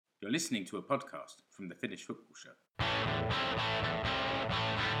You're listening to a podcast from the Finnish Football Show.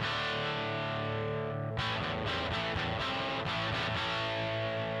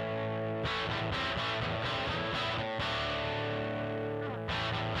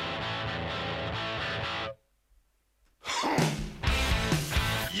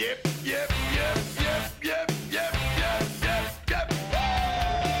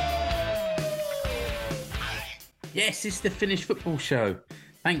 Yes, it's the Finnish Football Show.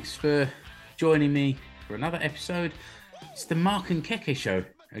 Thanks for joining me for another episode. It's the Mark and Keke show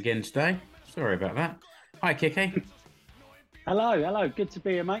again today. Sorry about that. Hi, Keke. Hello. Good to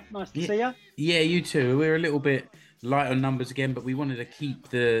be here, mate. Nice to see you. Yeah, you too. We're a little bit light on numbers again, but we wanted to keep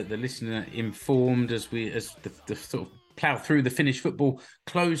the listener informed as the sort of plough through the Finnish football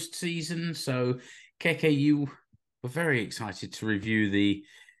closed season. So, Keke, you were very excited to review the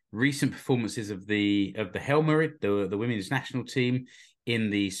recent performances of the Helmarit, the women's national team,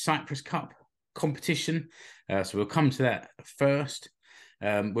 in the Cyprus Cup competition. So we'll come to that first.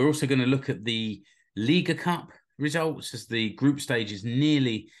 We're also going to look at the Liigacup results as the group stage is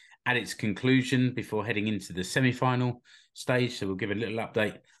nearly at its conclusion before heading into the semi-final stage. So we'll give a little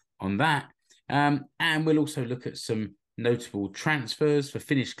update on that. And we'll also look at some notable transfers for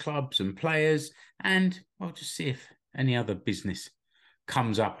Finnish clubs and players. And we'll just see if any other business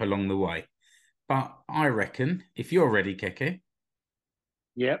comes up along the way. But I reckon if you're ready, Keke.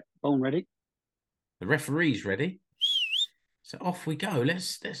 Yep, I'm ready. The referee's ready. So off we go.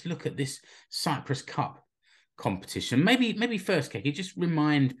 Let's look at this Cyprus Cup competition. Maybe first, Keke, just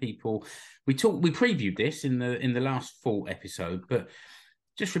remind people. We previewed this in the last full episode, but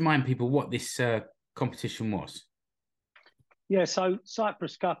just remind people what this competition was. Yeah, so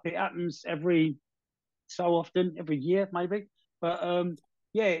Cyprus Cup, it happens every so often, every year maybe. But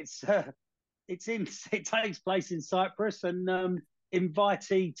it takes place in Cyprus, and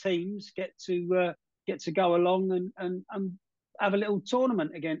invitee teams get to go along and have a little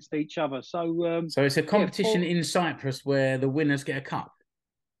tournament against each other. So it's a competition in Cyprus where the winners get a cup.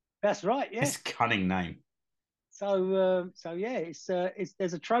 That's right. Yeah, it's a cunning name. So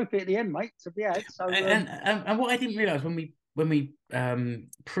there's a trophy at the end, mate. To be had. So and what I didn't realise when we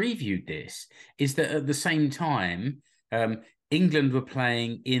previewed this is that at the same time, England were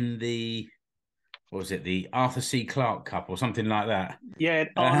playing in the Arthur C. Clarke Cup or something like that? Yeah,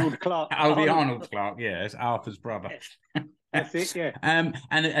 Arnold Clark. The Arnold Clark. Yeah, it's Arthur's brother. That's it. Yeah.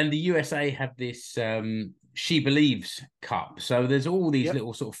 And the USA have this She Believes Cup. So there's all these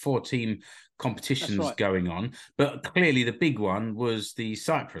little sort of 4-team competitions going on, but clearly the big one was the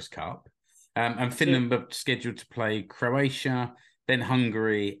Cyprus Cup. And Finland were scheduled to play Croatia, then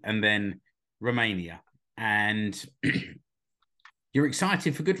Hungary, and then Romania. And you're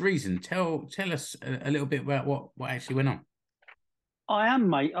excited for good reason. Tell us a little bit about what actually went on. I am,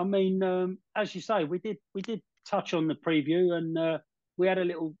 mate. I mean, as you say, we did touch on the preview, and we had a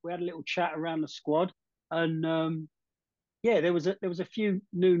little chat around the squad, and there was a few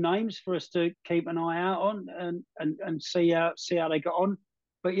new names for us to keep an eye out on and see how they got on.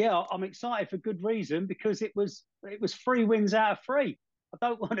 But yeah, I'm excited for good reason, because it was 3 wins out of 3. I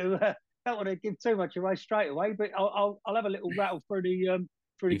don't want to give too much away straight away, but I'll have a little rattle through the games.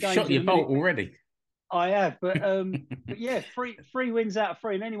 You've shot your bolt already. I have, but yeah, three wins out of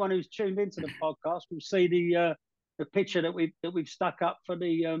 3, and anyone who's tuned into the podcast will see the picture that we've stuck up for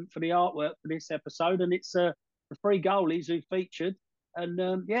the artwork for this episode, and it's the 3 goalies who featured, and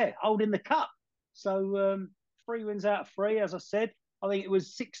holding the cup. So 3 wins out of 3, as I said. I think it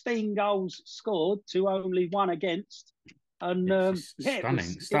was 16 goals scored to only 1 against. And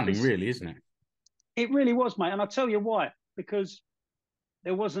stunning, really, isn't it? It really was, mate. And I'll tell you why. Because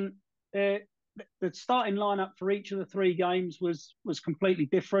there wasn't the starting lineup for each of the 3 games was completely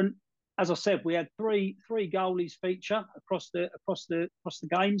different. As I said, we had three goalies feature across the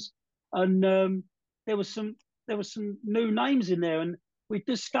games, and there was some new names in there. And we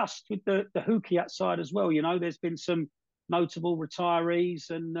discussed with the Huuhkajat side as well. You know, there's been some notable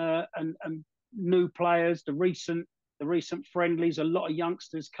retirees and new players. The recent friendlies, a lot of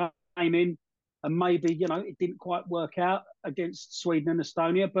youngsters came in, and maybe, you know, it didn't quite work out against Sweden and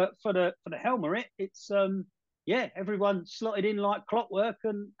Estonia. But for the Helmarit, it's everyone slotted in like clockwork,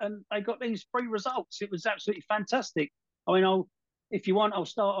 and they got these 3 results. It was absolutely fantastic. I mean, if you want, I'll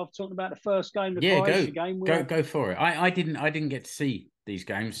start off talking about the first game, the Croatia game. Go for it. I didn't get to see these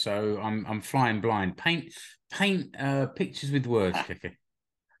games, so I'm flying blind. Paint pictures with words, Keke.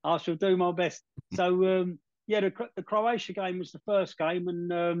 I shall do my best. So the Croatia game was the first game,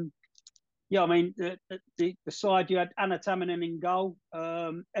 and I mean the side, you had Anna Tamminen in goal,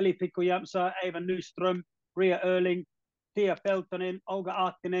 Eli Pikku-Jämsä, Eva Nyström, Ria Erling, Tia Peltonen, Olga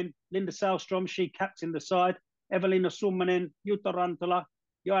Artinen, Linda Sällström, she captained the side, Evelina Summanen, Jutta Rantola,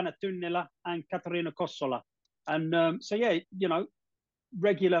 Joanna Tynnilä, and Katarina Kossola. And so, yeah,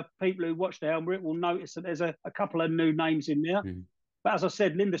 regular people who watch the Helmarit will notice that there's a couple of new names in there. Mm. But as I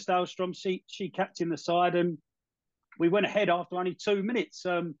said, Linda Sällström, she captained the side, and we went ahead after only 2 minutes.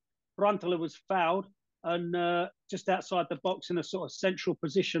 Rantola was fouled and just outside the box in a sort of central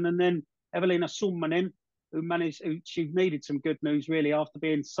position. And then Evelina Summanen, she needed some good news really after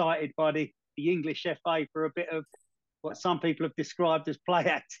being cited by the English FA for a bit of what some people have described as play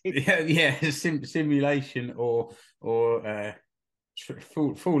acting. Simulation or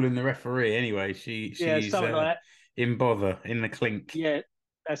fooling the referee. Anyway, she's like in bother, in the clink. Yeah,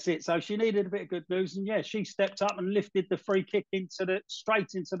 that's it. So she needed a bit of good news, and yeah, she stepped up and lifted the free kick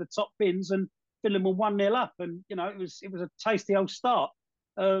straight into the top bins, and Finland were 1-0 up, and it was a tasty old start.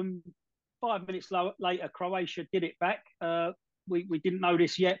 5 minutes later, Croatia did it back. We didn't know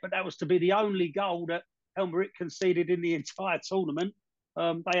this yet, but that was to be the only goal that Helmarit conceded in the entire tournament.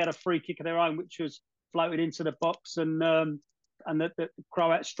 They had a free kick of their own, which was floated into the box, and the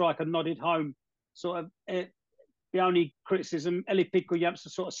Croat striker nodded home. Sort of the only criticism, Eli Pikku-Jämsä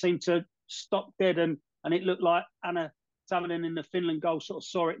sort of seemed to stop dead, and it looked like Anna Tamanen in the Finland goal sort of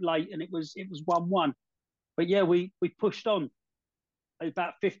saw it late, and it was 1-1. But yeah, we pushed on.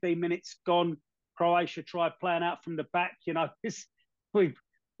 About 15 minutes gone, Croatia tried playing out from the back.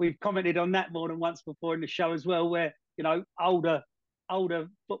 We've commented on that more than once before in the show as well, where older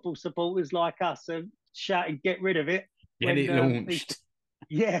football supporters like us are shouting, "Get rid of it!" Get it launched.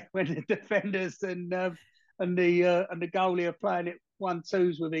 When the defenders and the goalie are playing it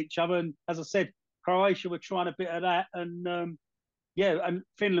 1-2s with each other. And as I said, Croatia were trying a bit of that, and and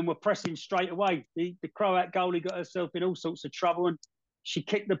Finland were pressing straight away. The Croat goalie got herself in all sorts of trouble, and she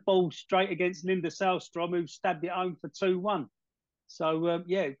kicked the ball straight against Linda Sällström, who stabbed it home for 2-1. So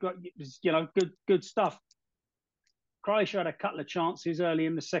good stuff. Croatia had a couple of chances early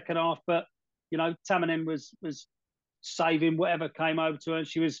in the second half, but Tamanen was saving whatever came over to her, and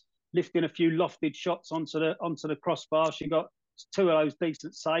she was lifting a few lofted shots onto the crossbar. She got 2 of those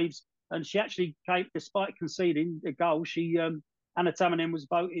decent saves, and she actually came, despite conceding the goal, Anna Tamanen was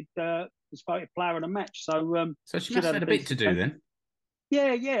voted player of the match. So she must have had a bit to do then.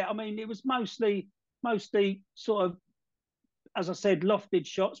 Yeah. I mean, it was mostly sort of, as I said, lofted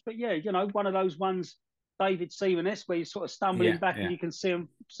shots. But yeah, one of those ones, David Seaman-esque, where you're sort of stumbling back and you can see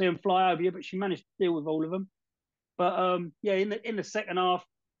them fly over you. But she managed to deal with all of them. But in the second half,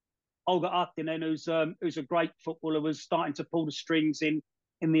 Olga Artinen, who's a great footballer, was starting to pull the strings in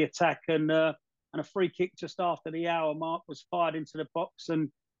the attack, and a free kick just after the hour mark was fired into the box,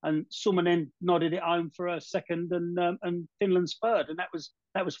 and Summanen nodded it home for her second, and Finland's third, and that was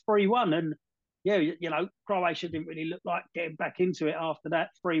 3-1. And Croatia didn't really look like getting back into it after that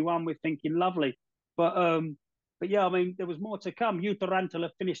 3-1. We're thinking lovely, but yeah, I mean, there was more to come. Jutta Rantola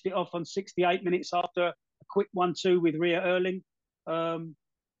finished it off on 68 minutes after a quick 1-2 with Ria Erling.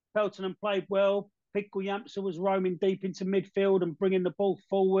 Peltonen played well. Pikku-Jämsä was roaming deep into midfield and bringing the ball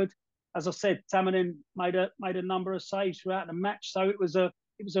forward. As I said, Tamanen made a number of saves throughout the match, so it was a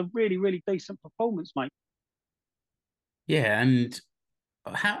really, really decent performance, mate. Yeah, and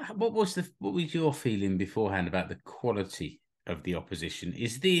what was your feeling beforehand about the quality of the opposition?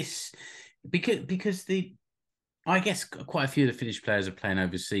 Is this because I guess quite a few of the Finnish players are playing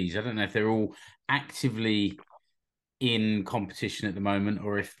overseas. I don't know if they're all actively in competition at the moment,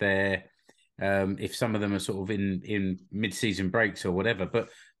 or if they're if some of them are sort of in mid-season breaks or whatever. But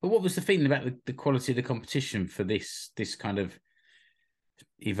what was the feeling about the quality of the competition for this kind of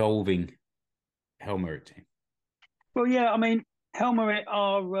evolving Helmarit team? Well, yeah, I mean, Helmarit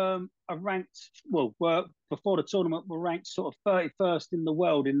are ranked. Well, before the tournament, were ranked sort of 31st in the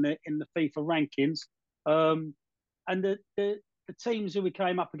world in the FIFA rankings, and the teams who we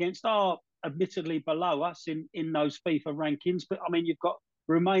came up against are admittedly below us in those FIFA rankings. But I mean, you've got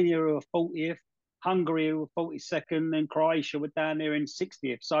Romania who are 40th, Hungary who were 42nd, and Croatia were down there in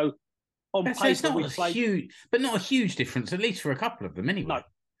 60th. So on paper, it's not huge, but not a huge difference, at least for a couple of them anyway. No,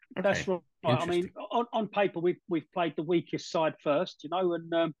 okay. That's right. I mean, on paper, we've played the weakest side first,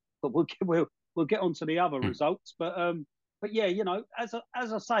 and but we'll get on to the other results. But yeah, as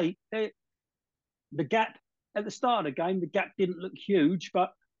I say, the gap at the start of the game, the gap didn't look huge,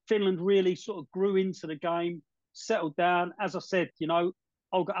 but Finland really sort of grew into the game, settled down. As I said,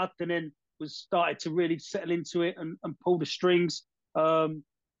 Olga Artinen was started to really settle into it and pull the strings.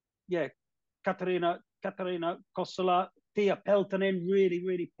 Katarina Kossola, Tia Peltonen really,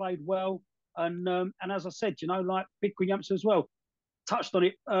 really played well. And as I said, like Pikku-Jämsä as well. touched on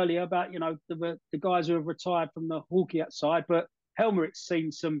it earlier about the guys who have retired from the Huuhkajat side, but Helmarit's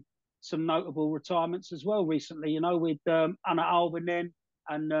seen some notable retirements as well recently. With Anna Alvinen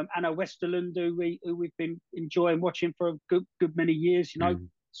and Anna Westerlund, who we've been enjoying watching for a good many years.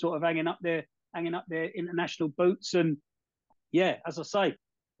 Sort of hanging up their international boots. And yeah, as I say,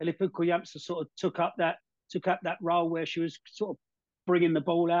 Huuhkajat sort of took up that role where she was sort of bringing the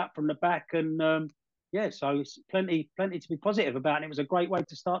ball out from the back. And so it's plenty to be positive about. And it was a great way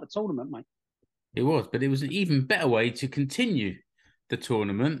to start the tournament, mate. It was, but it was an even better way to continue the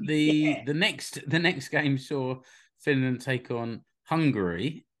tournament. The next game saw Finland take on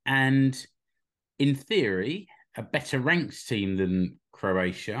Hungary, and in theory, a better ranked team than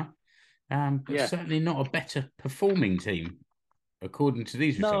Croatia, but certainly not a better performing team, according to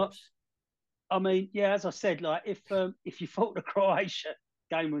these results. I mean, as I said, like if you thought the Croatia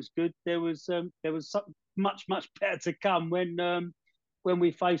game was good, there was something much better to come when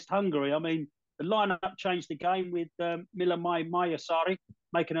we faced Hungary. I mean, the lineup changed the game with Milamai Majasari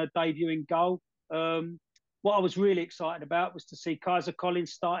making her debut in goal. What I was really excited about was to see Kaiser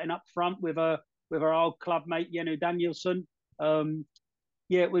Collins starting up front with her old club mate Jenny Danielsson.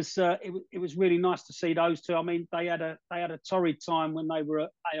 It was really nice to see those two. I mean, they had a torrid time when they were at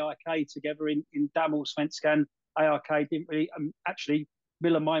AIK together in Damallsvenskan. AIK didn't really actually.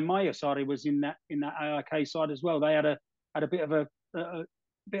 Milamai Majasari was in that AIK side as well. They had a bit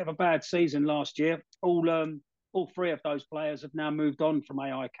of a bad season last year. All three of those players have now moved on from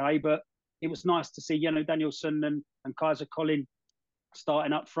AIK, but it was nice to see Jenny Danielsson and Kaiser Collin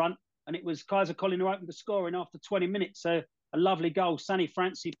starting up front. And it was Kaiser Collin who opened the scoring after 20 minutes. A lovely goal. Sani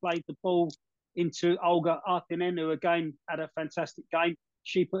Franci played the ball into Olga Artinen, who again had a fantastic game.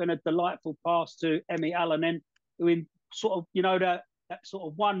 She put in a delightful pass to Emmy Alanen, who in sort of, that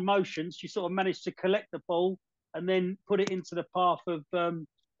sort of one motion, she sort of managed to collect the ball and then put it into the path of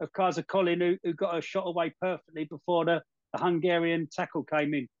Kaiser Collin, who got her shot away perfectly before the Hungarian tackle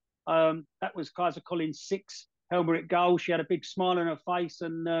came in. That was Kaiser Collin's sixth Helmarit goal. She had a big smile on her face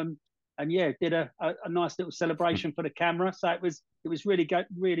and did a nice little celebration for the camera. So it was really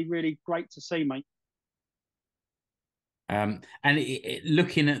great to see, mate. And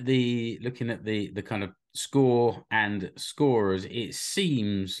looking at the kind of score and scorers, it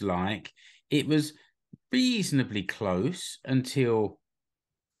seems like it was reasonably close until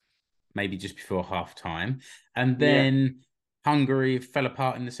maybe just before half time, and then Hungary fell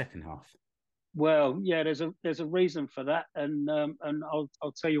apart in the second half. Well, there's a reason for that, and I'll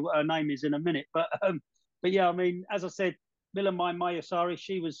tell you what her name is in a minute. But yeah, I mean, as I said, Milamai Majasari,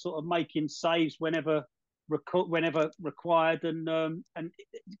 she was sort of making saves whenever required, and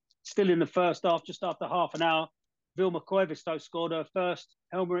still in the first half, just after half an hour, Vilma Koivisto scored her first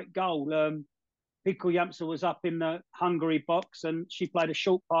Helmarit goal. Huuhkajat was up in the Hungary box, and she played a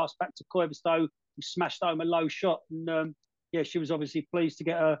short pass back to Koivisto, who smashed home a low shot. And she was obviously pleased to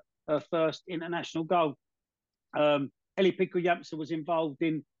get her first international goal. Huuhkajat was involved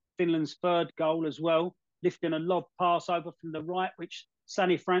in Finland's third goal as well, lifting a lob pass over from the right, which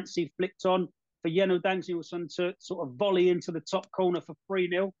Sani Franci flicked on for Jenny Danielsson to sort of volley into the top corner for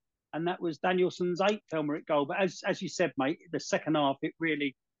 3-0. And that was Danielsson's 8th Helmarit goal. But as you said, mate, the second half, it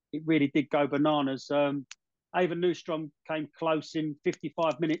really did go bananas. Ava Newstrom came close in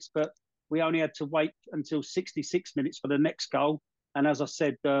 55 minutes, but we only had to wait until 66 minutes for the next goal. And as I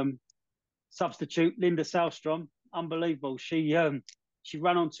said, substitute Linda Sahlstrom, unbelievable. She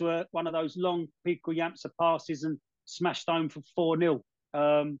ran onto one of those long Huuhkajat passes and smashed home for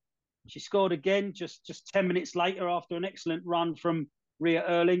 4-0. She scored again just 10 minutes later after an excellent run from Ria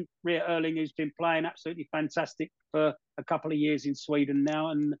Erling. Ria Erling, who's been playing absolutely fantastic for a couple of years in Sweden now.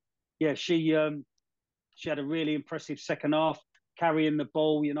 And she had a really impressive second half, carrying the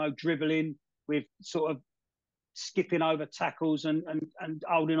ball, dribbling with sort of skipping over tackles and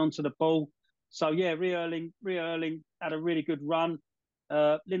holding onto the ball. So Ria Erling had a really good run.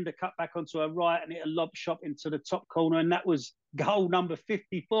 Linda cut back onto her right and hit a lob shot into the top corner, and that was goal number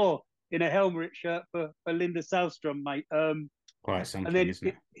 54 in a Helmarit shirt for Linda Sahlstrom, mate. Quite something, isn't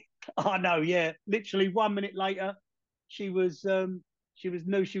it? I know, yeah. Literally 1 minute later, she was taking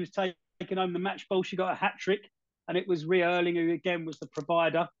home the match ball. She got a hat trick, and it was Ria Erling who again was the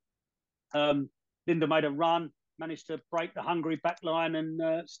provider. Linda made a run, managed to break the Hungary back line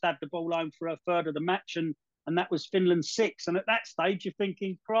and stabbed the ball home for her third of the match, and that was Finland's 6. And at that stage, you're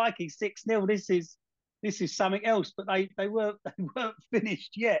thinking, crikey, 6-0, this is something else. But they weren't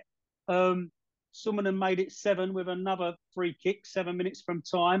finished yet. Summonen made it 7 with another free kick, 7 minutes from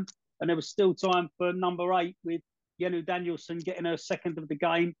time, and there was still time for number 8 with Jenny Danielsson getting her second of the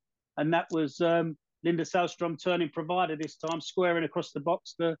game, and that was Linda Salstrom turning provider this time, squaring across the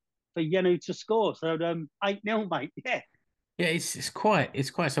box for Yenu to score. So 8-0, mate. Yeah. Yeah, it's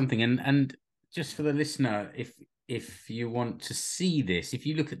quite something. And just for the listener, if you want to see this, if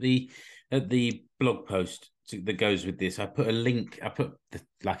you look at the blog post that goes with this, I put a link. I put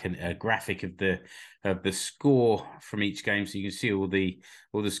a graphic of the score from each game, so you can see all the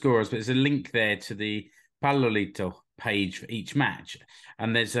scorers. But there's a link there to the Pallolito page for each match,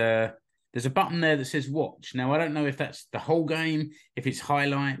 and there's a button there that says watch. Now I don't know if that's the whole game, if it's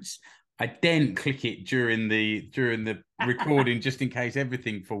highlights. I didn't click it during the recording just in case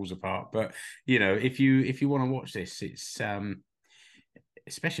everything falls apart. But if you want to watch this, it's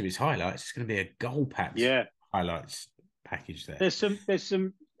especially if it's highlights, it's going to be a goal packed highlights package there. There's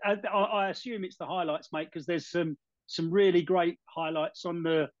some. I assume it's the highlights, mate, because there's some really great highlights on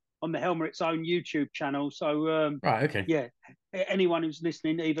the Helmarit's own YouTube channel. So right, okay, yeah. Anyone who's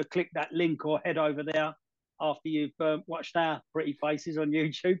listening, either click that link or head over there after you've watched our pretty faces on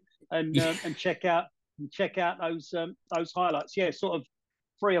YouTube and check out those highlights. Yeah, sort of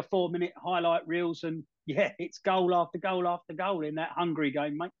 3 or 4 minute highlight reels, and yeah, it's goal after goal after goal in that Hungary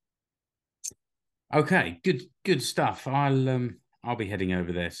game, mate. Okay, good stuff. I'll be heading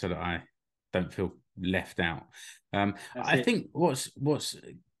over there so that I don't feel left out. I think what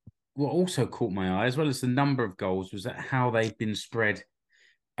also caught my eye, as well as the number of goals, was that how they've been spread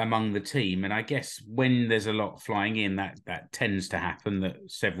among the team. And I guess when there's a lot flying in, that tends to happen, that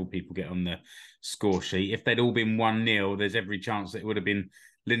several people get on the score sheet. If they'd all been 1-0, there's every chance that it would have been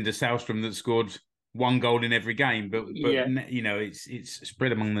Linda Salstrom that scored 1 goal in every game. But yeah. It's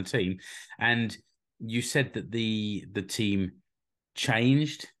spread among the team. And you said that the team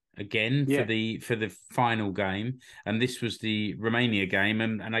changed again for the final game, and this was the Romania game,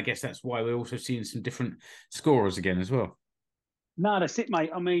 and I guess that's why we're also seeing some different scorers again as well. No, that's it,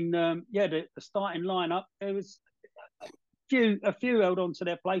 mate. I mean, the starting lineup, there was a few held on to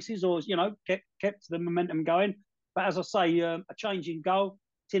their places, or kept the momentum going. But as I say, a change in goal.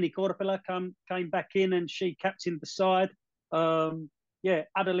 Tini Korpela came back in, and she captained the side.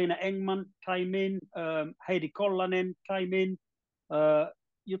 Adelina Engman came in. Heidi Kollanen came in.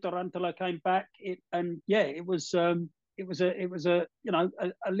 Jutta Rantala came back. It was a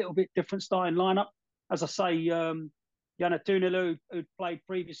little bit different starting lineup. As I say, Jana Tunelu, who'd played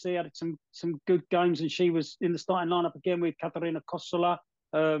previously, had some good games, and she was in the starting lineup again with Katarina Kossola.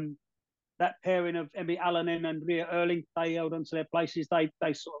 That pairing of Emmy Alanen and Ria Erling, they held on to their places. They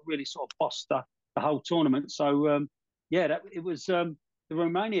really bossed the whole tournament. So it was the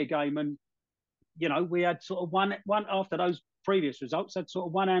Romania game, and we had sort of one after those previous results, had sort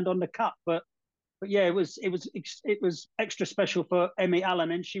of one hand on the cup, but yeah, it was extra special for Emmy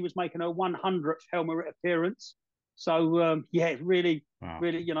Alanen. She was making her 100th Helmarit appearance. So really,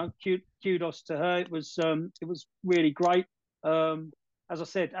 kudos to her. It was really great. As I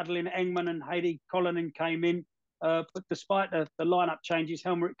said, Adelina Engman and Heidi Kollanen came in, but despite the lineup changes,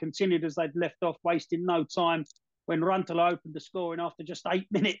 Helmarit continued as they'd left off, wasting no time. When Rantala opened the scoring after just 8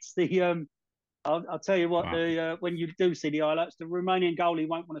 minutes, I'll tell you what, when you do see the highlights, the Romanian goalie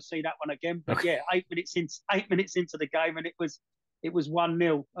won't want to see that one again. But yeah, 8 minutes into the game, and it was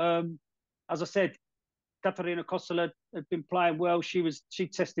 1-0. As I said, Katarina Kossola had been playing well. She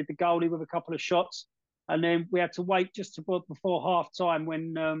tested the goalie with a couple of shots, and then we had to wait just before half time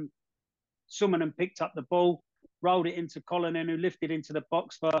when Summanen picked up the ball, rolled it into Kollanen, who lifted into the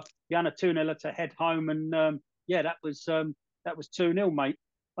box for Jana Tunela to head home, and that was 2-0, mate.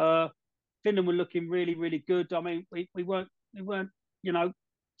 Finland were looking really, really good. I mean, we weren't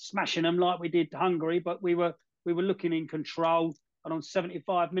smashing them like we did Hungary, but we were looking in control. And on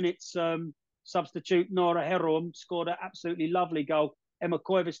 75 minutes, substitute Nora Herom scored an absolutely lovely goal. Emma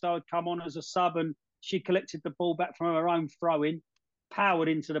Koivisto had come on as a sub, and she collected the ball back from her own throw-in, powered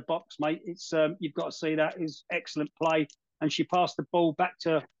into the box, mate. It's you've got to see that is excellent play. And she passed the ball back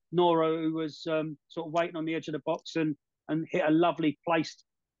to Nora, who was sort of waiting on the edge of the box, and hit a lovely placed,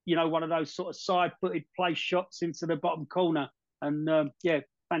 one of those sort of side-footed place shots into the bottom corner. And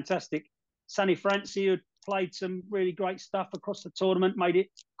fantastic. Sunny Francie, who played some really great stuff across the tournament,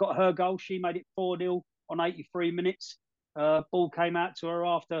 got her goal. She made it 4-0 on 83 minutes. Ball came out to her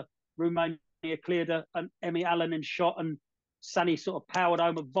after Romania cleared an Emmy Alanen shot, and Sunny sort of powered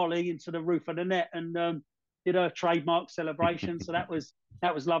home a volley into the roof of the net and did her trademark celebration. So that was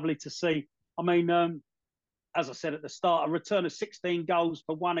lovely to see. I mean, as I said at the start, a return of 16 goals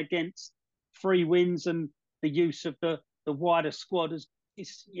for 1 against, 3 wins, and the use of the wider squad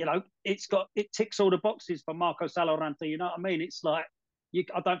it ticks all the boxes for Marco Salorante. You know what I mean? It's like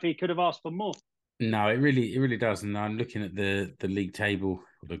I don't think he could have asked for more. No, it really does. And I'm looking at the league table,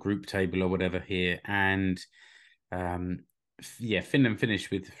 or the group table, or whatever here, and yeah, Finland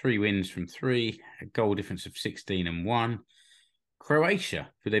finished with 3 wins from 3, a goal difference of 16 and 1. Croatia,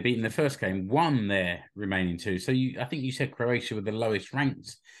 who they beat in the first game, won their remaining 2. So I think you said Croatia were the lowest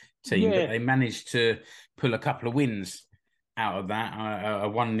ranked team, but Yeah. they managed to pull a couple of wins out of that, a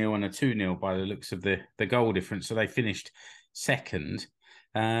 1-0 and a 2-0 by the looks of the goal difference. So they finished second.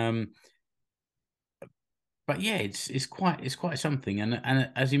 But yeah, it's quite something, and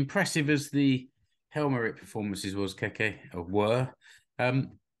as impressive as the Helmarit performances were,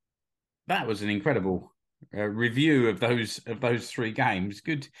 that was an incredible review of those 3 games.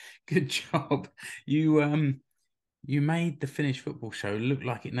 Good job. You made the Finnish football show look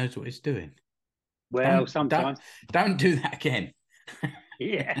like it knows what it's doing. Well, Don't sometimes. don't do that again.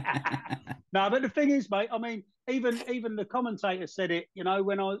 Yeah. No, but the thing is, mate. I mean, even the commentator said it. You know,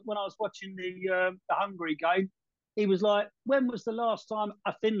 when I was watching the Hungary game, he was like, "When was the last time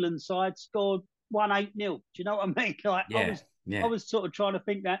a Finland side scored 1-8-0?" Do you know what I mean? Like, Yeah, I yeah. was sort of trying to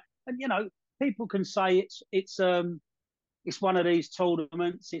think that, and you know, people can say it's one of these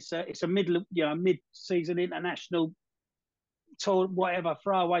tournaments. It's a mid season international tour, whatever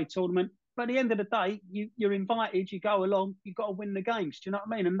throwaway tournament. But at the end of the day, you're invited. You go along. You've got to win the games. Do you know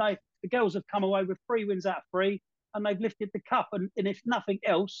what I mean? And the girls have come away with 3 wins out of 3, and they've lifted the cup. And if nothing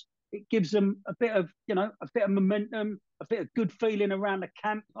else, it gives them a bit of momentum, a bit of good feeling around the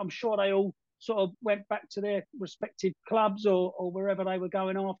camp. I'm sure they all sort of went back to their respective clubs or wherever they were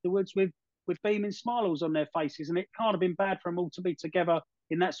going afterwards with beaming smiles on their faces, and it can't have been bad for them all to be together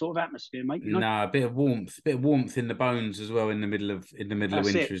in that sort of atmosphere, mate. You know, No, a bit of warmth in the bones as well in the middle of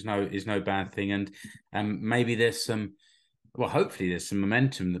that's winter it. is no bad thing, and maybe there's some, well, hopefully there's some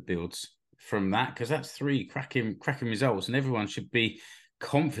momentum that builds from that, because that's 3 cracking results, and everyone should be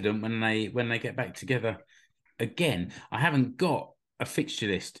confident when they get back together again. I haven't got a fixture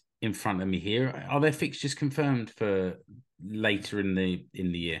list in front of me here. Are there fixtures confirmed for later in the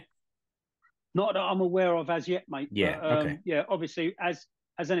year? Not that I'm aware of as yet, mate. Yeah. But Okay. yeah, obviously, as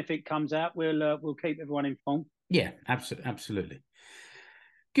anything comes out, we'll keep everyone informed. Yeah. Absolutely.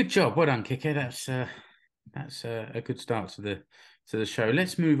 Good job. Well done, Kike. That's a good start to the show.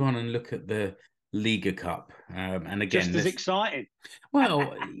 Let's move on and look at the Liigacup. And again, Just as exciting.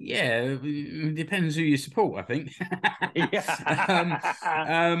 well, yeah, it depends who you support, I think. um,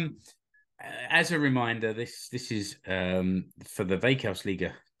 Yeah. um, as a reminder, this is for the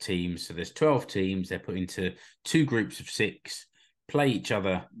Liiga teams. So there's 12 teams. They're put into 2 groups of 6, play each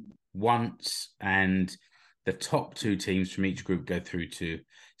other once, and the top 2 teams from each group go through to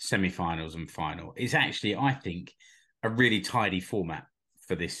semi-finals and final. It's actually, I think, a really tidy format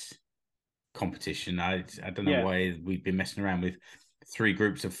for this competition. I don't know Yeah. why we've been messing around with 3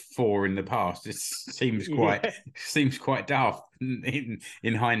 groups of 4 in the past. It Yeah. seems quite daft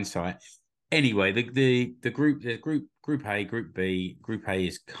in hindsight. Anyway, the group, there's group A, group B. Group A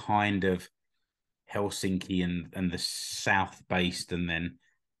is kind of Helsinki and the south based, and then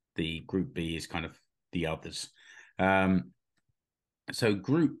the group B is kind of the others. So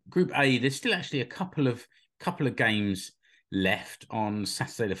group A, there's still actually a couple of games left. On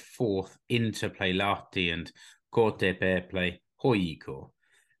Saturday the 4th. Inter play Lahti and KTP play Huuhkajat.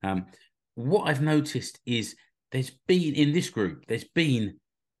 What I've noticed is there's been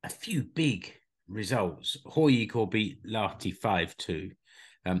a few big results. Huuhkajat beat Lahti 5-2.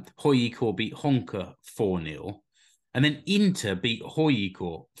 Huuhkajat beat Honka 4-0. And then Inter beat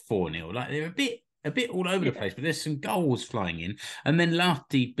Huuhkajat 4-0. Like, they're a bit all over the Yeah. place, but there's some goals flying in. And then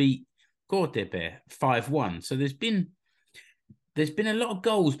Lahti beat KTP 5-1. So there's been a lot of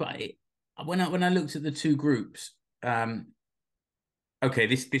goals, but when I looked at the 2 groups, okay,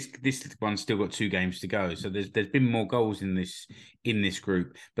 this one's still got 2 games to go. So there's been more goals in this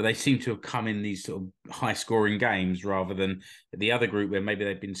group, but they seem to have come in these sort of high scoring games rather than the other group where maybe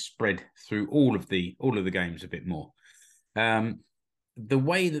they've been spread through all of the games a bit more. The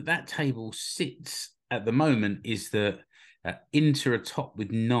way that table sits at the moment is that Inter are top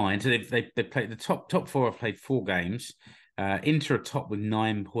with 9. So they played the top 4 have played 4 games. Inter are top with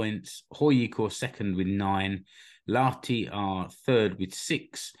 9 points. Huuhkajat second with 9. Lahti are third with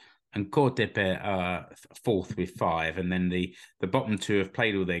 6, and KTP are 4th with 5. And then the bottom 2 have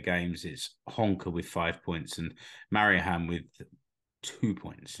played all their games. It's Honka with 5 points and Mariehamn with 2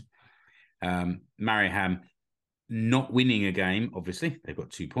 points. Mariehamn not winning a game, obviously, they've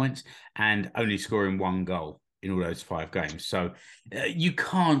got 2 points, and only scoring 1 goal in all those 5 games. So you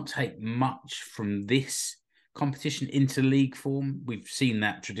can't take much from this competition into league form. We've seen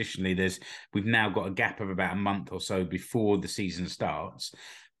that traditionally. We've now got a gap of about a month or so before the season starts,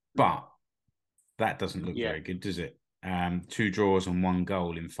 but That doesn't look very good, does it? 2 draws and 1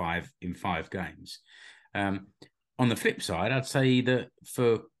 goal in five games. On the flip side, I'd say that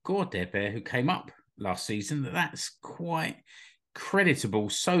for Cortepe, who came up last season, that's quite creditable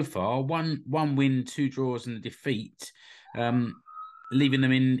so far. One win, 2 draws, and a defeat, leaving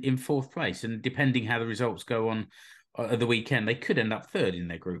them in 4th place. And depending how the results go on at the weekend, they could end up 3rd in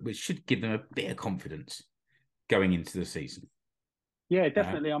their group, which should give them a bit of confidence going into the season. Yeah,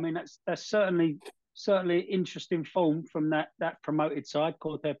 definitely. I mean, that's certainly interesting form from that promoted side,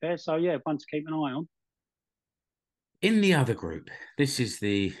 Cortepe. So yeah, one to keep an eye on. In the other group, this is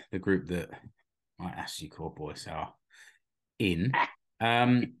the group that my Assecore boys are in.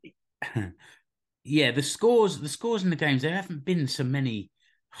 Yeah, the scores in the games, there haven't been so many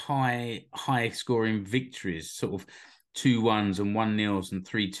high scoring victories, sort of 2-1s and 1-0s and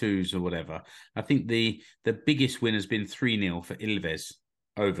 3-2s or whatever. I think the biggest win has been 3-0 for Ilves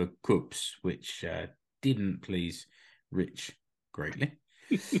over Cups, which didn't please Rich greatly.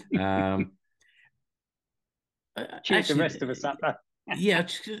 Cheers the rest of us up. Yeah,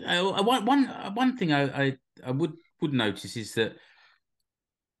 one thing I would notice is that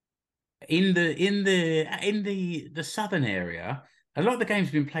in the southern area, a lot of the games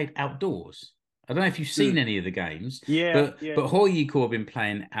have been played outdoors. I don't know if you've seen any of the games, but Huuhkajat have been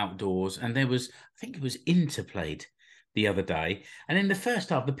playing outdoors, and I think it was Inter the other day, and in the first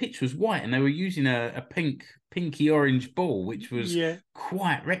half the pitch was white, and they were using a pinky orange ball, which was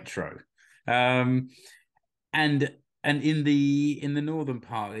quite retro. And in the northern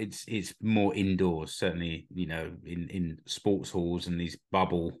part, it's more indoors. Certainly, in sports halls and these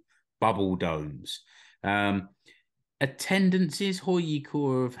bubble domes. Attendances,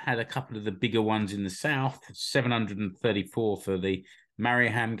 Huuhkajat have had a couple of the bigger ones in the south. 734 for the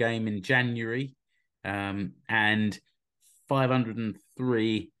Mariehamn game in January, and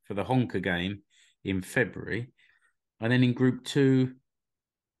 503 for the Honka game in February. And then in Group 2,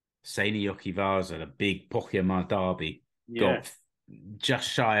 Seinäjoki Vaasa, the big Pohjanmaa derby, got just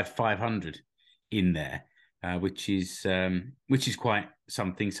shy of 500 in there, which is quite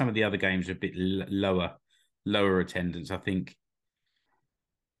something. Some of the other games are a bit lower attendance, I think.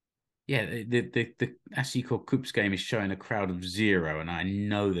 Yeah, the Assecore Cups game is showing a crowd of 0, and I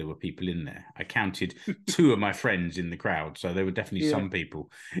know there were people in there. I counted 2 of my friends in the crowd, so there were definitely some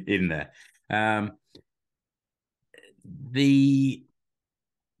people in there.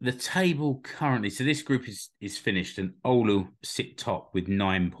 The table currently, so this group is finished, and Oulu sit top with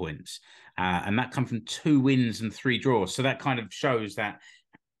 9 points, and that come from 2 wins and 3 draws. So that kind of shows that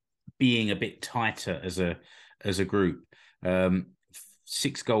being a bit tighter as a group.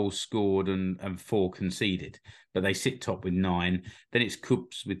 6 goals scored and 4 conceded, but they sit top with 9. Then it's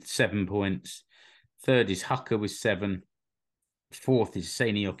Cups with 7 points. 3rd is Huuhkajat with 7. 4th is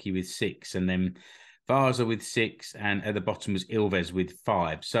Seinäjoki with 6, and then Vaasa with 6, and at the bottom was Ilves with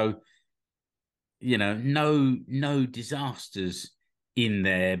 5. So, no disasters in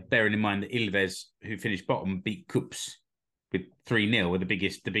there, bearing in mind that Ilves, who finished bottom, beat Cups with 3-0, with the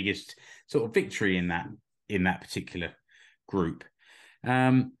biggest sort of victory in that particular group.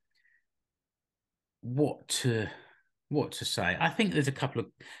 What to say? I think there's a couple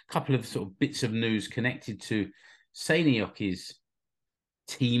of sort of bits of news connected to Seinäjoki's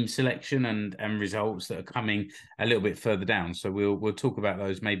team selection and results that are coming a little bit further down. So we'll talk about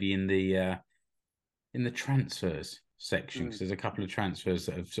those maybe in the transfers section, because there's a couple of transfers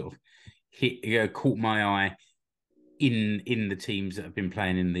that have sort of caught my eye in the teams that have been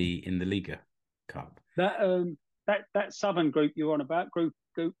playing in the Liigacup. That southern group you're on about, group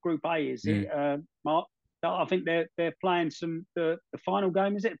A, is it, Mark? I think they're playing the final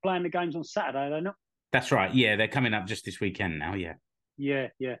game. Is it playing the games on Saturday? Are they not? That's right. Yeah, they're coming up just this weekend now. Yeah. Yeah.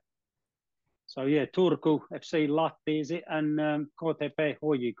 So Turku FC Lahti, is it, and Cortepe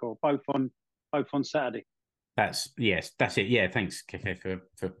Huuhkajat, both on Saturday. That's it. Yeah, thanks, Keke,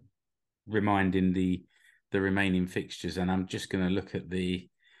 for reminding the remaining fixtures. And I'm just going to look at the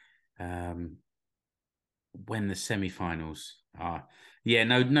when the semi-finals are. Yeah,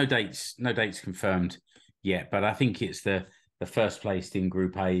 no dates confirmed yet, but I think it's the first place in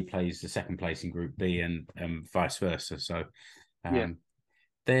Group A plays the second place in Group B, and vice versa. So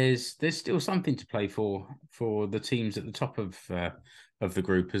there's still something to play for the teams at the top of the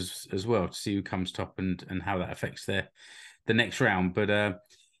group as well, to see who comes top and how that affects the next round. But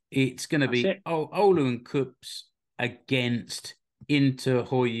it's going to be Oulu and Cups against Inter,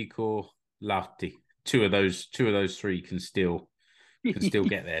 Huuhkajat, Lahti. Two of those 3 can still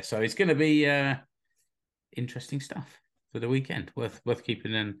get there. So it's going to be interesting stuff for the weekend. Worth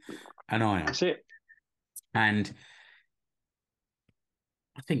keeping an eye on. That's it. And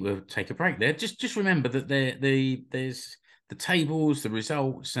I think we'll take a break there. Just remember that there's the tables, the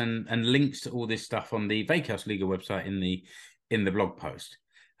results, and links to all this stuff on the Veikkaus Liiga website in the blog post.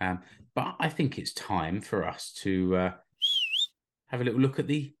 But I think it's time for us to have a little look at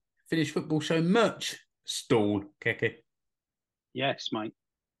the Finnish Football Show merch stall, Keke. Yes, mate.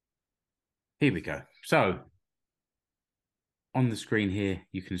 Here we go. So on the screen here,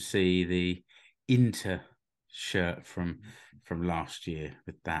 you can see the Inter shirt from last year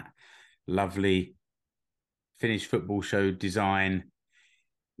with that lovely Finnish Football Show design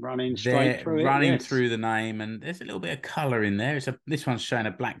Running straight through running it. Yes. through the name, and there's a little bit of colour in there. This one's showing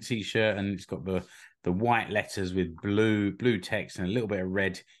a black t-shirt, and it's got the white letters with blue text and a little bit of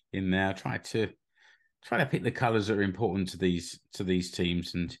red in there. I try to pick the colours that are important to these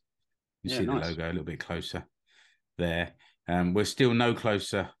teams, and you see the logo a little bit closer there. We're still no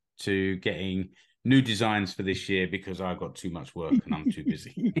closer to getting new designs for this year because I've got too much work and I'm too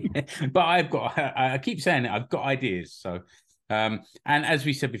busy. But I keep saying it, I've got ideas. So, and as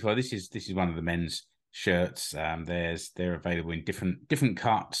we said before, this is one of the men's shirts. They're available in different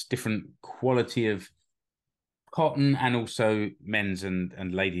cuts, different quality of cotton, and also men's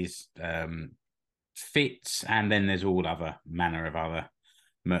and ladies fits. And then there's all other manner of other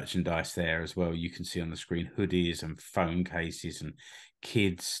merchandise there as well. You can see on the screen hoodies and phone cases and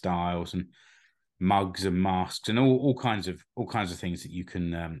kids styles and mugs and masks and all kinds of things that you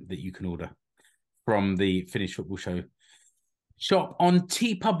can order from the Finnish Football Show shop on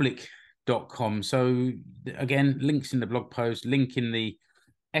tpublic.com. So again, links in the blog post, link in the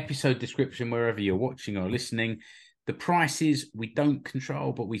episode description wherever you're watching or listening. The prices we don't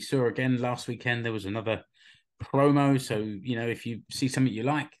control, but we saw again last weekend there was another promo. So, if you see something you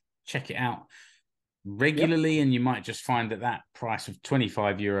like, check it out regularly, and you might just find that price of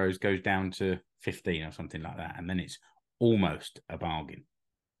 25 euros goes down to 15 or something like that. And then it's almost a bargain.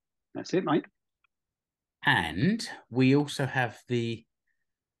 That's it, mate. And we also have the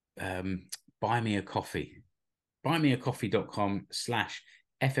Buy Me a Coffee,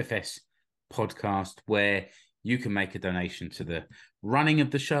 buymeacoffee.com/FFS podcast, where you can make a donation to the running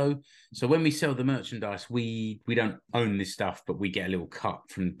of the show. So when we sell the merchandise, we don't own this stuff, but we get a little cut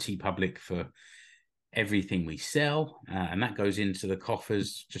from TeePublic for everything we sell, and that goes into the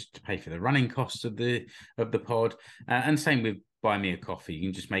coffers just to pay for the running costs of the pod. And same with Buy Me a Coffee.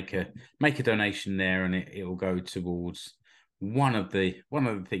 You can just make a donation there, and it will go towards one of the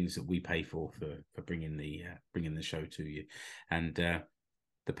things that we pay for bringing the show to you. And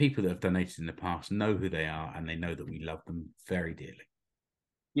the people that have donated in the past know who they are, and they know that we love them very dearly.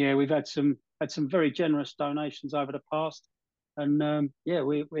 Yeah, we've had some very generous donations over the past, and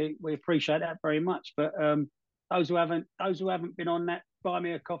we appreciate that very much. But those who haven't been on that Buy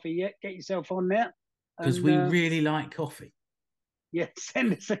Me a Coffee yet, get yourself on there, because we really like coffee. Yeah,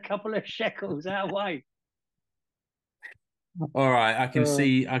 send us a couple of shekels our way. All right, I can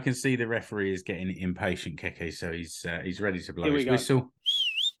see the referee is getting impatient, Keke, so he's ready to blow his whistle.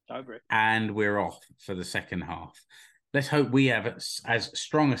 Over it. And we're off for the second half. Let's hope we have as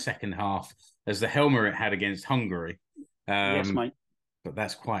strong a second half as the Helmarit had against Hungary. Yes, mate. But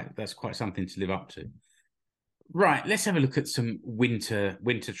that's quite something to live up to. Right, let's have a look at some winter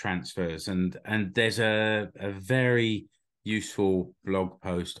transfers, and there's a very useful blog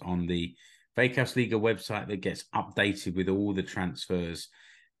post on the Veikkaus Liiga website that gets updated with all the transfers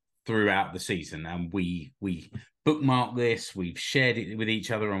throughout the season, and we bookmark this, we've shared it with each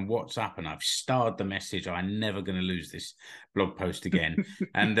other on WhatsApp, and I've starred the message, I'm never going to lose this blog post again.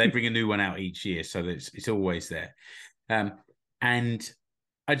 And they bring a new one out each year, so that it's always there. And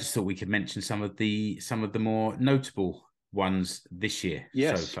I just thought we could mention some of the more notable ones this year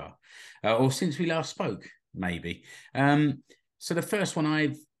so far, or since we last spoke, maybe. So the first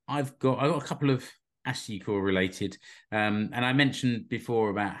one I've got a couple of ASYICOR related, and I mentioned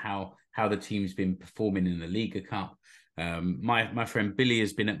before about how the team's been performing in the Liigacup. My friend Billy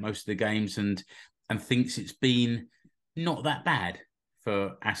has been at most of the games and thinks it's been not that bad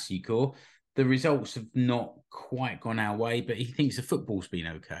for ASYICOR. The results have not quite gone our way, but he thinks the football's been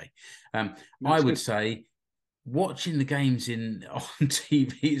okay. I would say watching the games on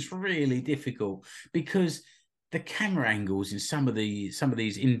TV is really difficult because the camera angles in some of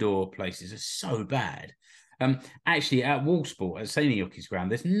these indoor places are so bad. Actually, at Wallsport, at Seinäjoki's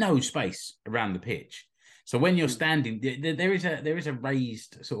ground, there's no space around the pitch. So when you're standing, there is a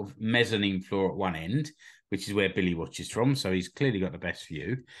raised sort of mezzanine floor at one end, which is where Billy watches from. So he's clearly got the best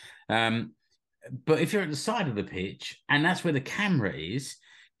view. But if you're at the side of the pitch, and that's where the camera is,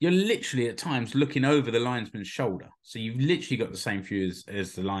 you're literally at times looking over the linesman's shoulder. So you've literally got the same view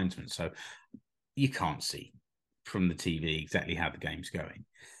as the linesman. So you can't see from the TV exactly how the game's going.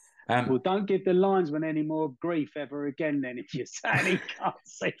 Well, don't give the linesman any more grief ever again then if you're saying he can't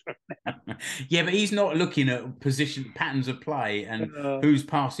see from now. Yeah, but he's not looking at position patterns of play and who's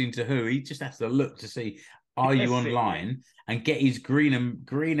passing to who. He just has to look to see, are you online, and get his green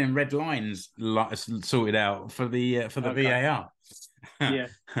and red lines sorted out for the VAR. Yeah.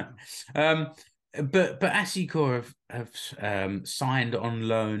 But Asicor have signed on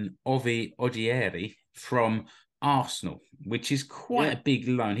loan Ovi Odieri from Arsenal, which is quite a big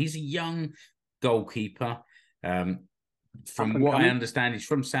loan. He's a young goalkeeper. From what I understand, he's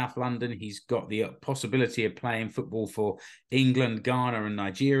from South London. He's got the possibility of playing football for England, Ghana, and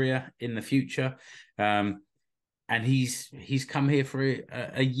Nigeria in the future. And he's come here for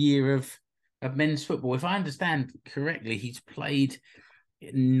a year of men's football. If I understand correctly, he's played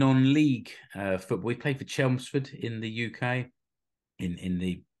non-league football. He played for Chelmsford in the UK, in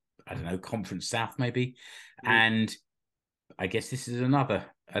the, I don't know, Conference South maybe. And I guess this is another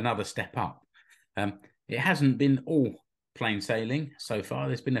step up. It hasn't been all plain sailing so far.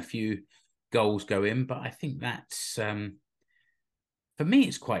 There's been a few goals go in, but I think that's for me,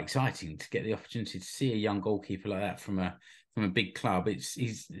 it's quite exciting to get the opportunity to see a young goalkeeper like that from a big club.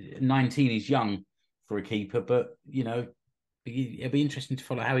 He's 19, he's young for a keeper, but it'll be interesting to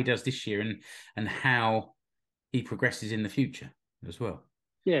follow how he does this year and how he progresses in the future as well.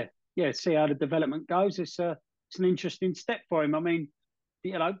 Yeah, see how the development goes. It's an interesting step for him. I mean,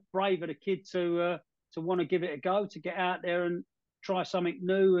 brave of the kid to want to give it a go, to get out there and try something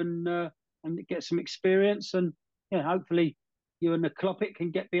new and get some experience. And hopefully you and the Kloppet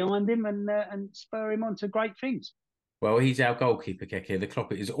can get behind him and spur him on to great things. Well, he's our goalkeeper, Keke. The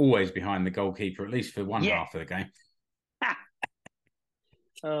Kloppet is always behind the goalkeeper, at least for one half of the game.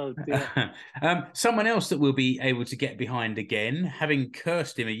 Oh dear. Someone else that we'll be able to get behind again, having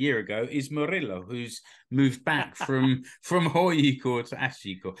cursed him a year ago, is Murillo, who's moved back from Huuhkajat to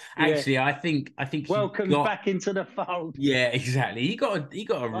Asicor. Actually, I think welcomed back into the fold. Yeah, exactly. He got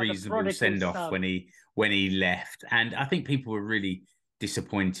a reasonable send off when he left, and I think people were really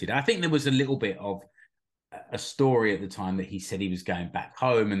disappointed. I think there was a little bit of a story at the time that he said he was going back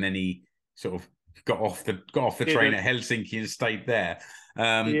home, and then he sort of got off the train at Helsinki and stayed there.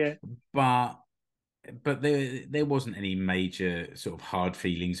 But there wasn't any major sort of hard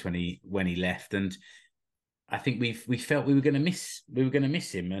feelings when he left, and I think we felt we were going to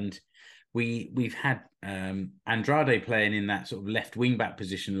miss him, and we've had Andrade playing in that sort of left wing back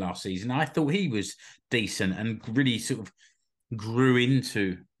position last season. I thought he was decent and really sort of grew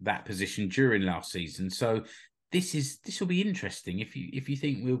into that position during last season. So this will be interesting if you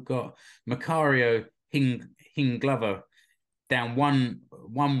think we've got Macario Glover down one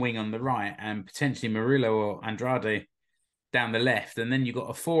wing on the right and potentially Murillo or Andrade down the left, and then you've got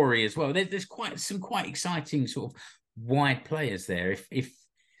Afori as well. There's some quite exciting sort of wide players there.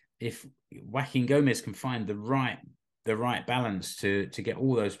 If Joaquin Gomez can find the right balance to get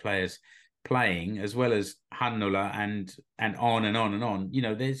all those players playing, as well as Hannula and on and on and on,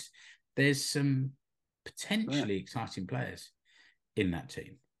 there's some potentially exciting players in that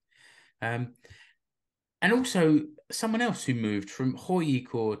team. And also someone else who moved from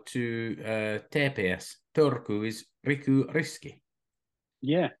Huuhkajat to TPS Turku is Riku Riski.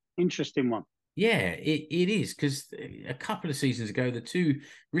 Yeah, interesting one. Yeah, it is, because a couple of seasons ago, the two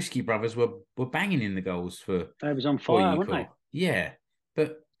Risky brothers were banging in the goals for. They was on fire, weren't they? Yeah,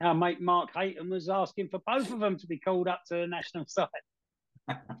 but our mate Mark Hayton was asking for both of them to be called up to the national side.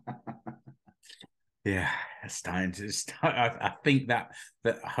 Yeah, it's starting to start. I think that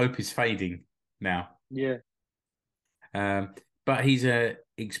hope is fading now. Yeah. But he's a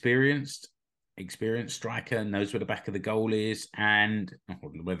experienced striker, knows where the back of the goal is and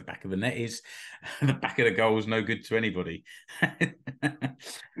where the back of the net is. The back of the goal is no good to anybody.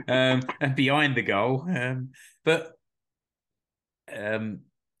 And behind the goal. But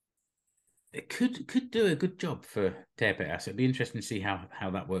it could do a good job for TPS. It'd be interesting to see how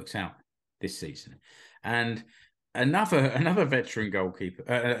that works out this season. And another veteran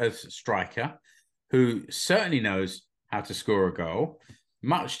goalkeeper, striker, who certainly knows how to score a goal,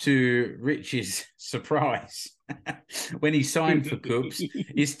 much to Rich's surprise, when he signed for Cups,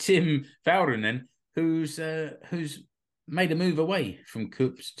 is Tim Väyrynen, who's made a move away from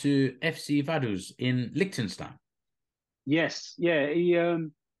Cups to FC Vaduz in Liechtenstein. Yes, yeah, he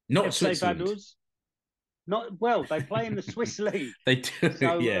not FC Switzerland. Vaduz. Not well. They play in the Swiss league. They do,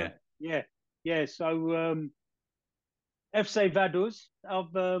 so, yeah. So FC Vaduz.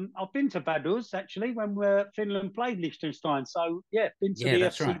 I've been to Vaduz actually when Finland played Liechtenstein. So been to the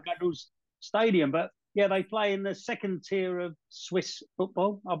FC Vaduz stadium. But they play in the second tier of Swiss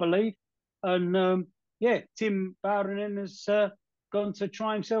football, I believe. And Tim Bowden has gone to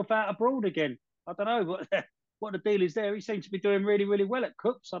try himself out abroad again. I don't know what the deal is there. He seems to be doing really, really well at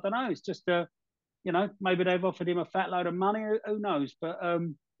Cups. I don't know. It's just maybe they've offered him a fat load of money. Who knows? But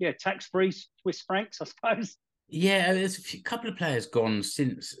tax-free Swiss francs, I suppose. Yeah, there's a couple of players gone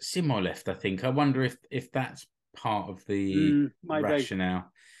since Simo left, I think. I wonder if that's part of the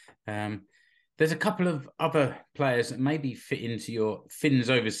rationale. There's a couple of other players that maybe fit into your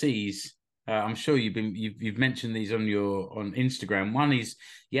Finns overseas. I'm sure you've mentioned these on Instagram. One is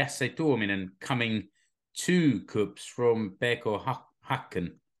Jasse Tuominen coming to Cups from Beko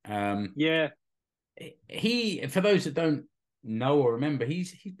Häcken. He, for those that don't know or remember,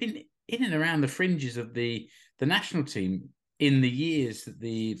 he's been in and around the fringes of the national team in the years that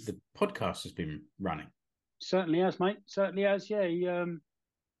the podcast has been running. Certainly has, mate. Certainly has. Yeah, he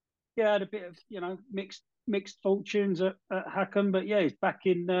had a bit of mixed fortunes at Häcken, but yeah, he's back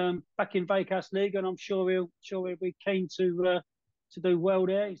in Veikkaus Liiga, and I'm sure he'll be keen to do well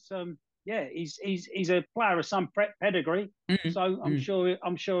there. He's a player of some pedigree, so I'm sure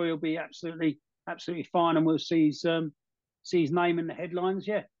he'll be absolutely fine, and we'll see his name in the headlines.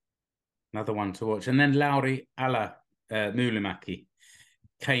 Yeah, another one to watch, and then Lauri Myllymäki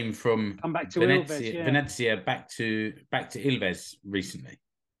came from Venezia back to Ilves recently.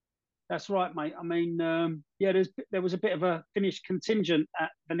 That's right, mate. I mean, there was a bit of a Finnish contingent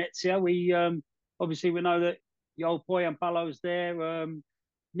at Venezia. We obviously we know that the old Pojan Palo's there.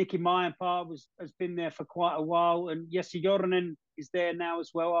 Nicky Maienpää has been there for quite a while, and Jesse Jornen is there now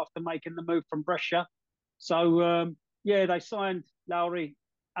as well after making the move from Brescia. So they signed Lauri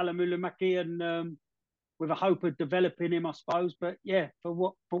Myllymäki and with a hope of developing him, I suppose. But yeah,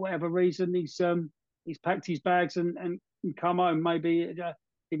 for whatever reason, he's packed his bags and come home. Maybe it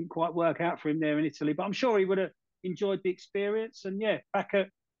didn't quite work out for him there in Italy, but I'm sure he would have enjoyed the experience. And yeah, back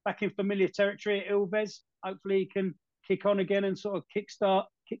in familiar territory at Ilves. Hopefully, he can kick on again and sort of kickstart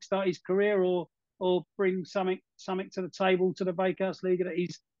his career, or bring something to the table to the Veikkaus Liiga that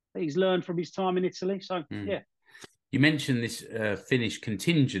he's learned from his time in Italy. So yeah. You mentioned this Finnish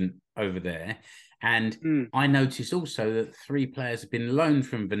contingent over there, and I noticed also that 3 players have been loaned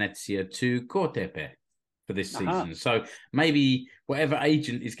from Venezia to Cortepe for this season. So maybe whatever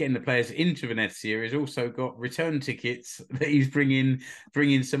agent is getting the players into Venezia has also got return tickets that he's bringing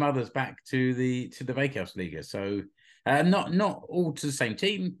some others back to the Veikkaus Liiga. So not all to the same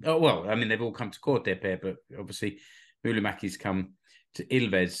team. Oh, well, I mean they've all come to Cortepe, but obviously Myllymäki's come to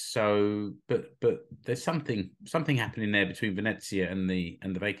Ilves. So, but there's something happening there between Venezia and the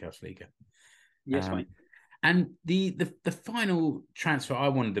Veikkaus Liiga. Yes, mate. And the final transfer I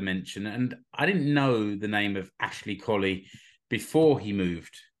wanted to mention, and I didn't know the name of Ashley Colley before he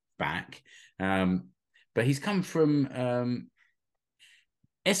moved back, but he's come from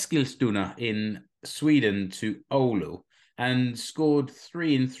Eskilstuna in Sweden to Oulu and scored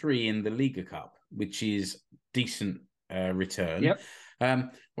 3 in 3 in the Liigacup, which is decent return. Yep.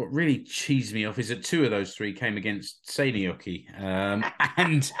 What really cheesed me off is that 2 of those 3 came against Seinäjoki,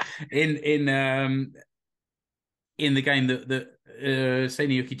 and in the game that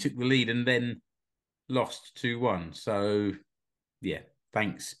Seinäjoki took the lead and then lost 2-1. So yeah,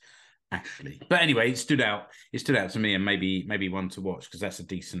 thanks, Ashley. But anyway, it stood out to me, and maybe one to watch, because that's a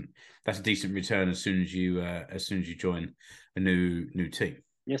decent return as soon as you join a new team.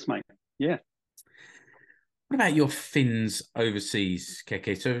 Yes, mate. Yeah. What about your Finns overseas,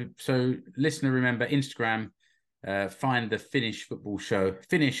 Keke? So listener, remember Instagram, find the Finnish football show,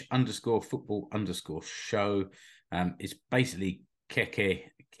 Finnish_football_show. It's basically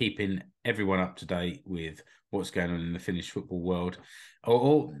Keke keeping everyone up to date with what's going on in the Finnish football world,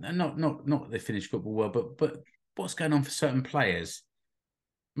 or not the Finnish football world, but what's going on for certain players,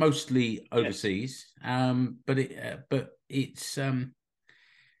 mostly overseas. Yes. But it's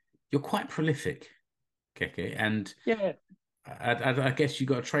you're quite prolific, Keke, and yeah, I guess you've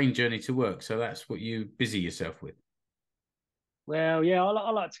got a train journey to work, so that's what you busy yourself with. Well, yeah, we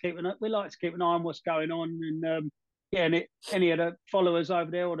like to keep an eye on what's going on, and and any of the followers over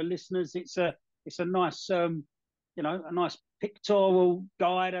there or the listeners, it's a nice a nice pictorial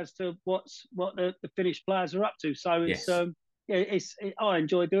guide as to what the Finnish players are up to. So it's I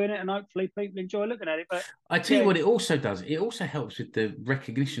enjoy doing it, and hopefully people enjoy looking at it. But I tell you what, it also does. It also helps with the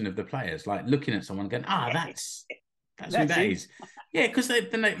recognition of the players, like looking at someone going, that's who that is. Yeah, because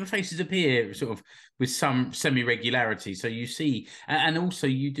the faces appear sort of with some semi-regularity. So you see, and also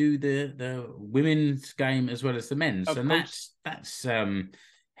you do the women's game as well as the men's, and that's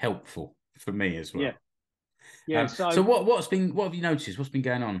helpful for me as well. Yeah. So what have you noticed? What's been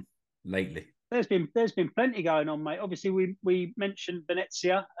going on lately? There's been plenty going on, mate. Obviously, we mentioned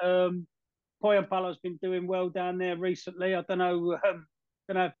Venezia. Poyampalo's been doing well down there recently. I don't know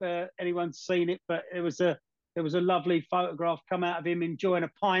if anyone's seen it, but there was a lovely photograph come out of him enjoying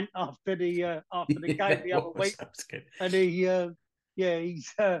a pint after the game the other week, and he's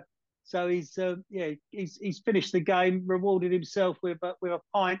finished the game, rewarded himself with a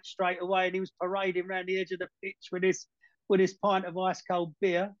pint straight away, and he was parading around the edge of the pitch with his pint of ice cold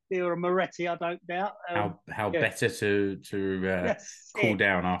beer or Moretti, I don't doubt. How better to cool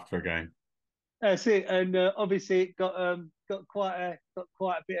down after a game. That's it, and obviously it got quite a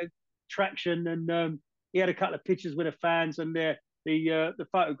bit of traction, and he had a couple of pictures with the fans, and the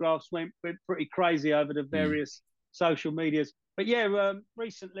photographs went pretty crazy over the various social medias. But yeah,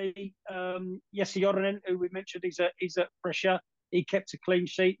 recently, Jesse Joronen, who we mentioned, he's at Brescia. He kept a clean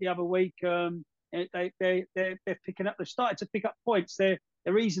sheet the other week. They're picking up. They've started to pick up points. They're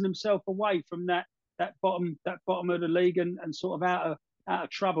easing themselves away from that bottom of the league and sort of out of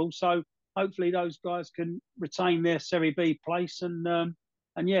trouble. So hopefully those guys can retain their Serie B place and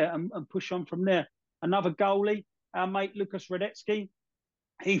push on from there. Another goalie, our mate Lucas Radetsky,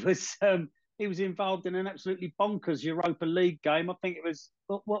 he was involved in an absolutely bonkers Europa League game. I think it was,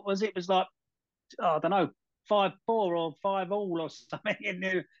 what was it? It was like, I don't know, 5-4 or 5-all or something in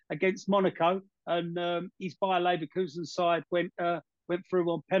there against Monaco, and his Bayer Leverkusen side went through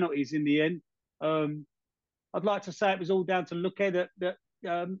on penalties in the end. I'd like to say it was all down to Luque that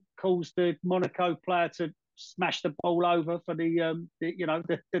caused the Monaco player to smash the ball over for the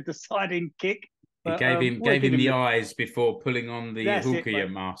deciding kick. But, gave him the eyes before pulling on the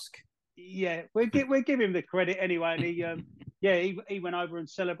Huuhkajat mask. Yeah, we'll give him the credit anyway. And he went over and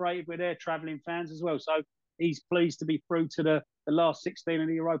celebrated with their travelling fans as well. So he's pleased to be through to the last 16 of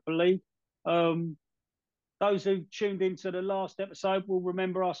the Europa League. Those who tuned into the last episode will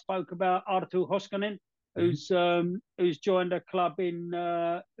remember I spoke about Artur Hoskonen, who's joined a club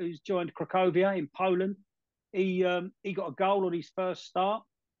who's joined Cracovia in Poland. He got a goal on his first start.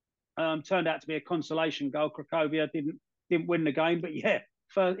 Turned out to be a consolation goal. Cracovia didn't win the game, but yeah,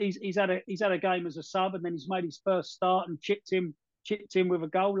 he's had a game as a sub, and then he's made his first start and chipped him with a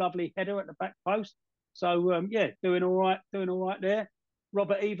goal. Lovely header at the back post. So doing all right there.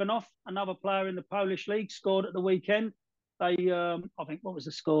 Robert Ivanov, another player in the Polish league, scored at the weekend. They I think, what was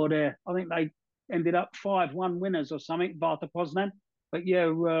the score there? I think they ended up 5-1 winners or something, Warta Poznan. But yeah,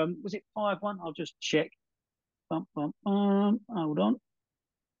 was it 5-1? I'll just check. Hold on.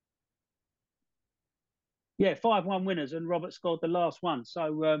 Yeah, 5-1 winners, and Robert scored the last one.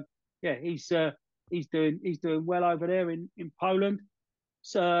 So he's doing well over there in Poland.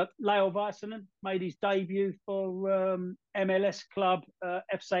 So Leo Väisänen made his debut for MLS club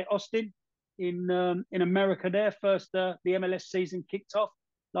FC Austin in America. There first, the MLS season kicked off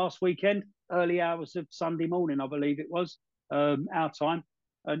last weekend, early hours of Sunday morning, I believe it was, our time.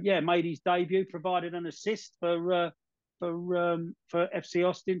 And yeah, made his debut, provided an assist for FC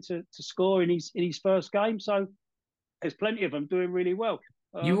Austin to score in his first game. So there's plenty of them doing really well.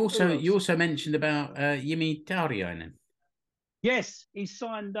 You also mentioned about Jimi Tauriainen. Yes, he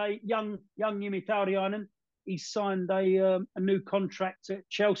signed a young Jimi Tauriainen. He signed a new contract at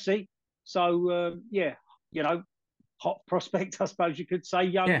Chelsea. So hot prospect, I suppose you could say.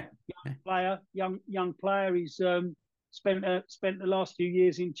 Young player. He's spent the last few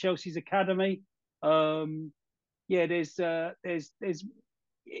years in Chelsea's academy. There's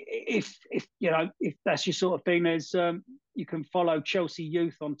if that's your sort of thing, there's you can follow Chelsea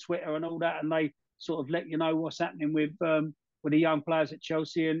Youth on Twitter and all that, and they sort of let you know what's happening with the young players at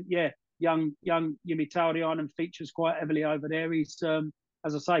Chelsea. And yeah, young Jimi Tauriainen features quite heavily over there. He's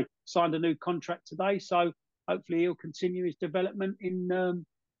as I say, signed a new contract today, so hopefully he'll continue his development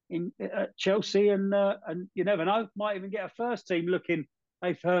at Chelsea, and you never know, might even get a first team looking.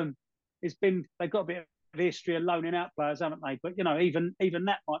 They've got a bit of history of loaning out players, haven't they? But even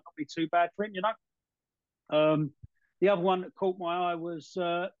that might not be too bad for him. The other one that caught my eye was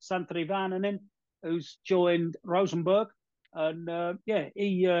Santeri Väänänen, who's joined Rosenborg, and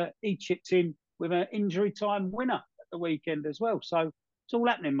he chipped in with an injury time winner at the weekend as well. So it's all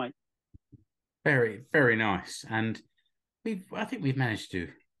happening, mate. Very, very nice. And I think we've managed to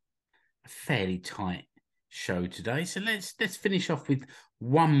do a fairly tight show today. So let's finish off with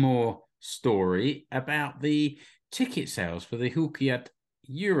one more story about the ticket sales for the Huuhkajat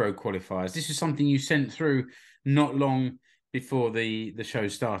Euro qualifiers. This is something you sent through not long before the show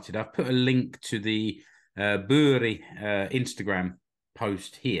started. I've put a link to the Buri Instagram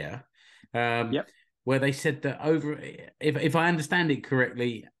post here, where they said that if I understand it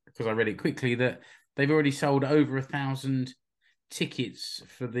correctly, because I read it quickly, that they've already sold over 1,000 tickets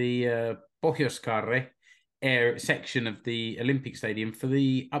for the Pohjois-Karre section of the Olympic Stadium for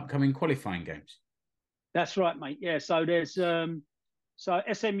the upcoming qualifying games. That's right, mate. Yeah, so there's so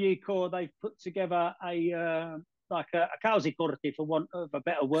SMU Core, they've put together a like a causi corti, for want of a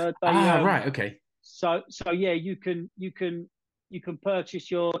better word. Right, okay. So yeah, you can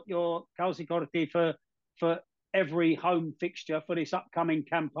purchase your causi corti for every home fixture for this upcoming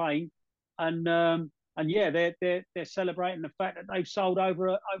campaign, and yeah, they're celebrating the fact that they've sold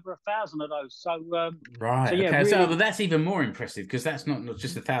over 1,000 of those. So right, so yeah, okay. really, So that's even more impressive, because that's not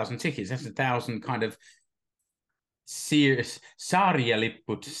just 1,000 tickets. That's 1,000 kind of series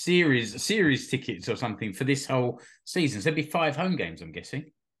tickets or something for this whole season. So there'd be 5 home games, I'm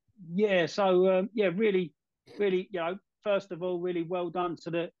guessing. yeah. So yeah, really, first of all, really well done to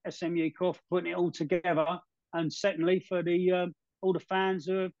the SMU Corps for putting it all together, and secondly, for the all the fans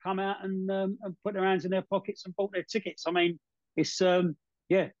who have come out and put their hands in their pockets and bought their tickets. I mean, it's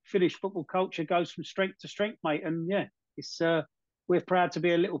yeah, Finnish football culture goes from strength to strength, mate, and yeah, it's we're proud to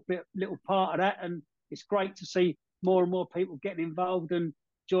be a little part of that, and it's great to see more and more people getting involved and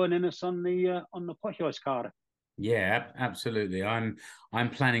joining us on the Pohjoiskara. Yeah, absolutely. I'm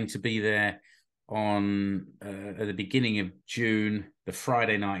planning to be there on at the beginning of June, the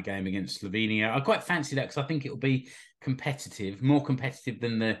Friday night game against Slovenia. I quite fancy that, because I think it'll be competitive, more competitive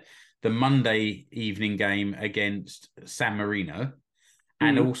than the Monday evening game against San Marino,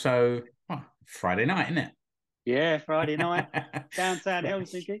 and also Friday night, isn't it? Yeah, Friday night, downtown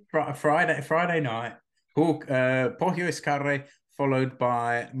Helsinki. Friday night, Pohjoiskara, followed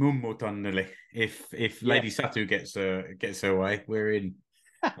by Mummu Tunneli. If Lady Satu gets her way, we're in.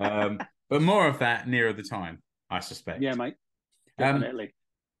 But more of that nearer the time, I suspect. Yeah, mate, definitely.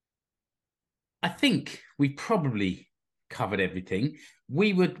 I think we probably covered everything.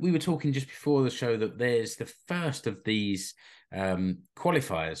 We were talking just before the show that there's the first of these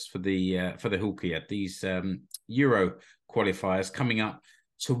qualifiers for the Huuhkajat, these Euro qualifiers coming up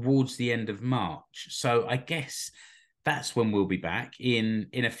towards the end of March. So I guess that's when we'll be back in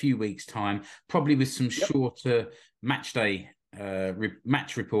a few weeks' time, probably with some shorter match day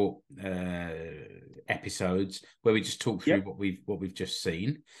match report episodes where we just talk through what we've just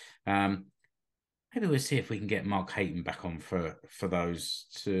seen. Maybe we'll see if we can get Mark Hayton back on for those.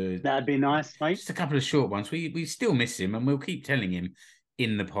 That'd be nice, mate. Just a couple of short ones. We still miss him, and we'll keep telling him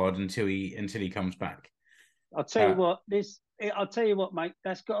in the pod until he comes back. I'll tell you what, mate.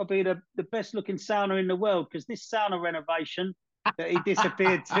 That's got to be the best looking sauna in the world, because this sauna renovation that he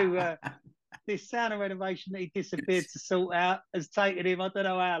disappeared to, sort out has taken him I don't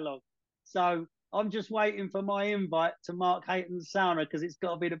know how long. So I'm just waiting for my invite to Mark Hayton's sauna, because it's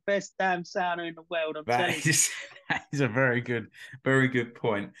got to be the best damn sauna in the world. That is a very good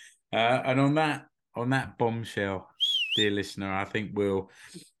point. And on that bombshell, dear listener, I think we'll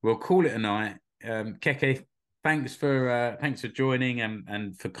call it a night. Keke, thanks for joining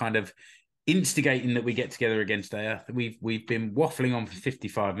and for kind of instigating that we get together against Earth. We've been waffling on for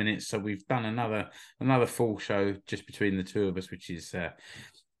 55 minutes, so we've done another full show just between the two of us, which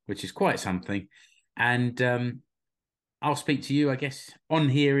is quite something. And I'll speak to you, I guess, on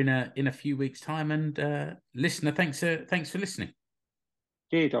here in a few weeks' time. And listener, thanks for listening.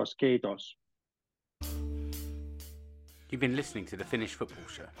 Kiitos. You've been listening to the Finnish Football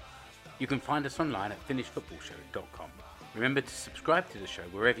Show. You can find us online at finishfootballshow.com. Remember to subscribe to the show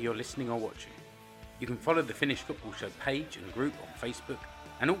wherever you're listening or watching. You can follow the Finnish Football Show page and group on Facebook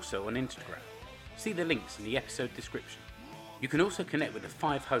and also on Instagram. See the links in the episode description. You can also connect with the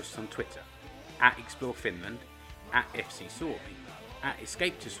 5 hosts on Twitter, at Explore Finland, at FC Suomi, at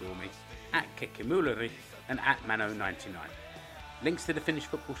Escape to Suomi, at Kekkimuleri, and at Mano99. Links to the Finnish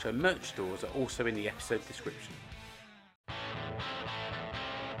Football Show merch stores are also in the episode description.